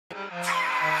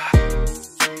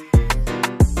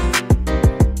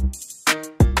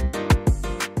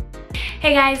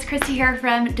Hey guys, Christy here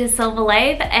from DeSilva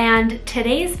Life, and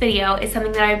today's video is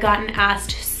something that I've gotten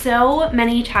asked so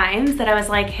many times that I was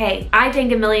like, hey, I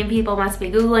think a million people must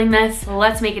be Googling this, so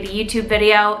let's make it a YouTube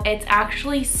video. It's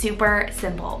actually super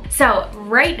simple. So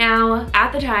right now,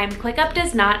 at the time, ClickUp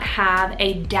does not have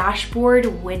a dashboard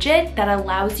widget that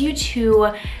allows you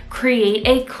to create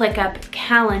a ClickUp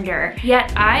calendar.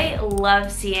 Yet I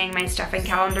love seeing my stuff in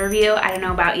calendar view. I don't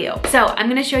know about you. So I'm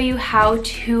gonna show you how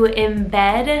to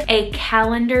embed a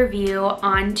calendar view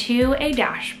onto a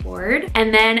dashboard,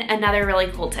 and then another really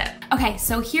cool tip. Okay,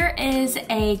 so here is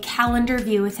a calendar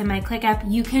view within my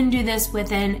ClickUp. You can do this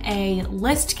within a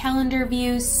list calendar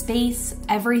view, space,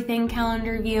 everything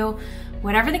calendar view,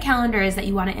 whatever the calendar is that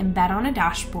you want to embed on a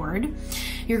dashboard.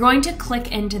 You're going to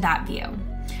click into that view.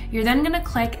 You're then going to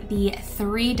click the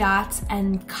three dots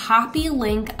and copy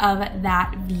link of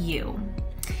that view.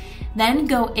 Then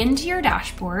go into your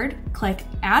dashboard, click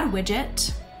Add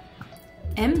Widget,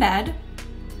 Embed,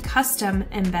 Custom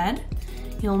Embed.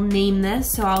 You'll name this,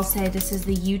 so I'll say this is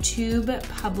the YouTube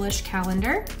Publish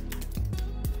Calendar.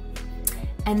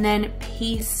 And then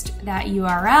paste that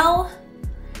URL,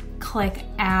 click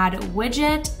Add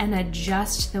Widget and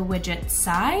adjust the widget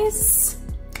size.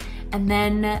 And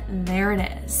then there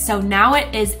it is. So now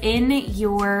it is in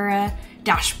your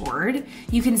dashboard.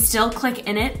 You can still click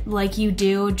in it like you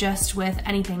do just with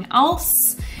anything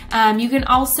else. You can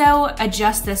also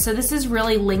adjust this. So this is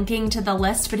really linking to the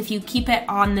list, but if you keep it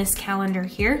on this calendar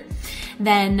here,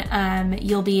 then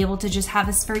you'll be able to just have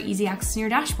this for easy access in your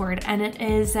dashboard, and it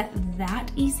is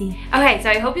that easy. Okay, so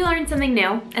I hope you learned something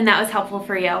new and that was helpful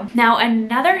for you. Now,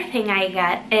 another thing I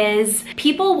get is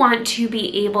people want to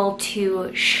be able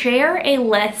to share a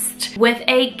list with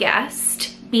a guest,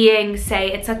 being,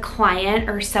 say, it's a client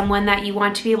or someone that you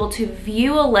want to be able to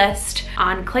view a list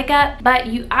on ClickUp, but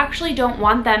you actually don't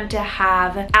want them to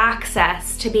have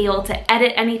access to be able to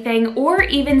edit anything or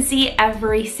even see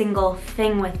every single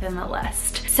thing within the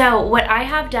list. So what I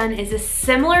have done is a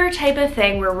similar type of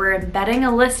thing where we're embedding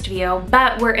a list view,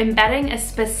 but we're embedding a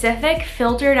specific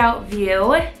filtered out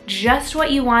view, just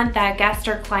what you want that guest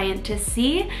or client to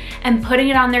see, and putting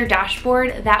it on their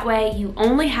dashboard. That way you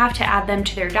only have to add them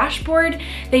to their dashboard.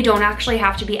 They don't actually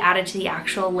have to be added to the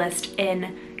actual list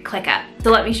in ClickUp.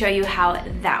 So let me show you how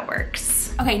that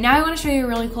works. Okay, now I want to show you a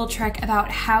really cool trick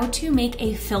about how to make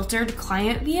a filtered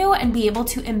client view and be able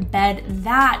to embed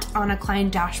that on a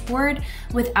client dashboard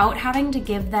without having to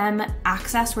give them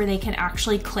access where they can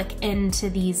actually click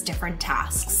into these different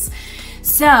tasks.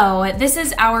 So this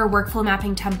is our workflow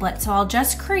mapping template. So I'll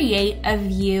just create a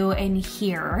view in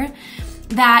here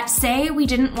that, say we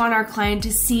didn't want our client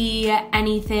to see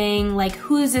anything like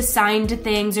who's assigned to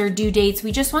things or due dates.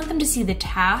 We just want them to see the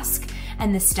task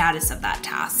and the status of that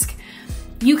task.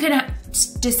 You can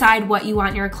decide what you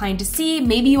want your client to see.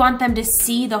 Maybe you want them to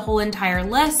see the whole entire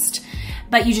list,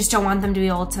 but you just don't want them to be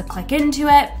able to click into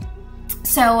it.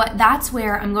 So that's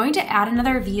where I'm going to add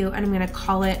another view, and I'm going to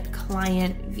call it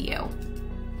Client View.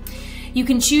 You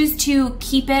can choose to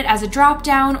keep it as a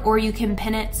drop-down, or you can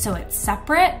pin it so it's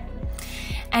separate.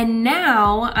 And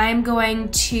now I'm going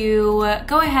to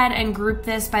go ahead and group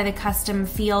this by the custom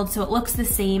field so it looks the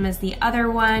same as the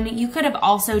other one. You could have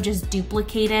also just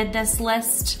duplicated this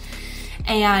list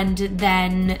and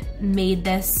then made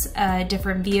this a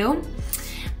different view.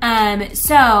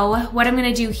 So what I'm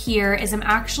gonna do here is I'm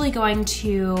actually going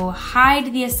to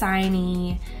hide the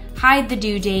assignee, hide the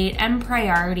due date and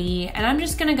priority, and I'm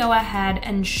just gonna go ahead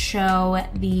and show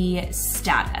the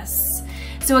status.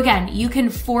 So again, you can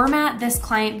format this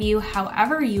client view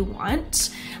however you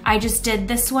want. I just did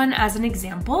this one as an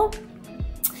example.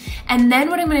 And then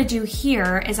what I'm gonna do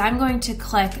here is I'm going to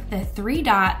click the three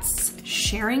dots,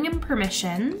 sharing and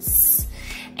permissions,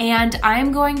 and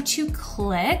I'm going to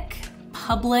click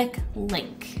public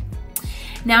link.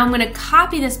 Now I'm gonna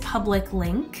copy this public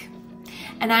link,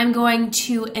 and I'm going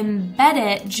to embed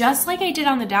it just like I did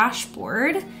on the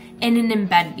dashboard in an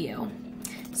embed view.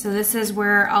 So this is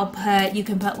where I'll put, you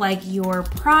can put like your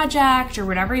project or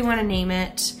whatever you want to name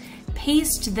it,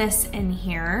 paste this in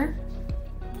here.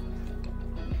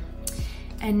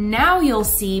 And now you'll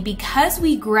see, because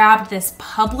we grabbed this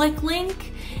public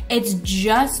link, it's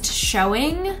just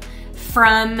showing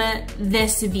from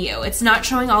this view. It's not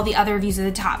showing all the other views at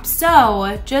the top.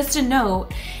 So just a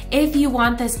note, if you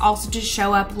want this also to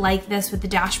show up like this with the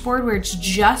dashboard where it's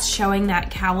just showing that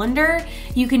calendar,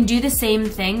 you can do the same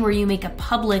thing where you make a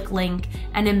public link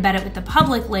and embed it with the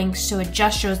public link so it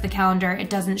just shows the calendar, it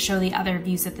doesn't show the other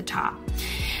views at the top.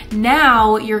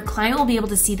 Now your client will be able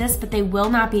to see this, but they will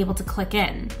not be able to click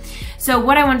in. So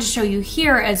what I wanted to show you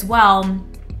here as well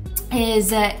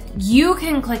is you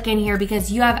can click in here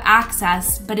because you have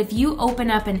access, but if you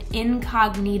open up an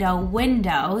incognito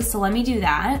window, so let me do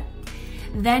that,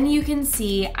 then you can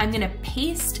see I'm gonna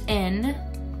paste in,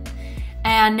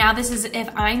 and now this is if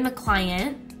I'm the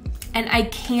client, and I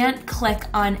can't click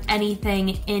on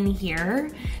anything in here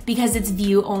because it's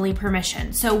view only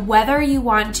permission. So whether you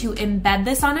want to embed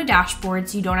this on a dashboard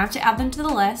so you don't have to add them to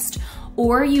the list,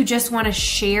 or you just wanna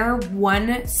share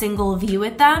one single view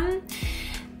with them,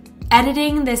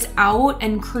 editing this out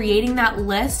and creating that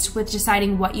list with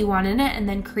deciding what you want in it and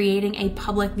then creating a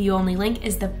public view only link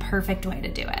is the perfect way to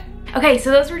do it. Okay,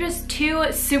 so those were just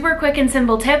 2 super quick and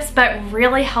simple tips, but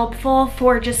really helpful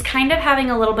for just kind of having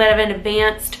a little bit of an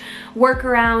advanced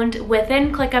workaround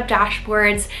within ClickUp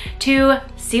Dashboards to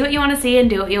see what you want to see and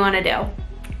do what you want to do.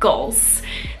 Goals.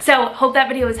 So hope that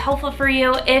video was helpful for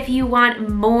you. If you want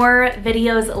more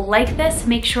videos like this,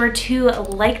 make sure to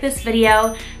like this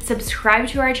video, subscribe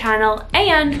to our channel,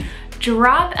 and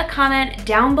drop a comment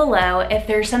down below if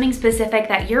there's something specific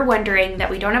that you're wondering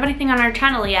that we don't have anything on our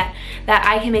channel yet that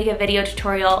I can make a video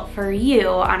tutorial for you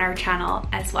on our channel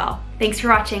as well. Thanks for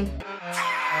watching.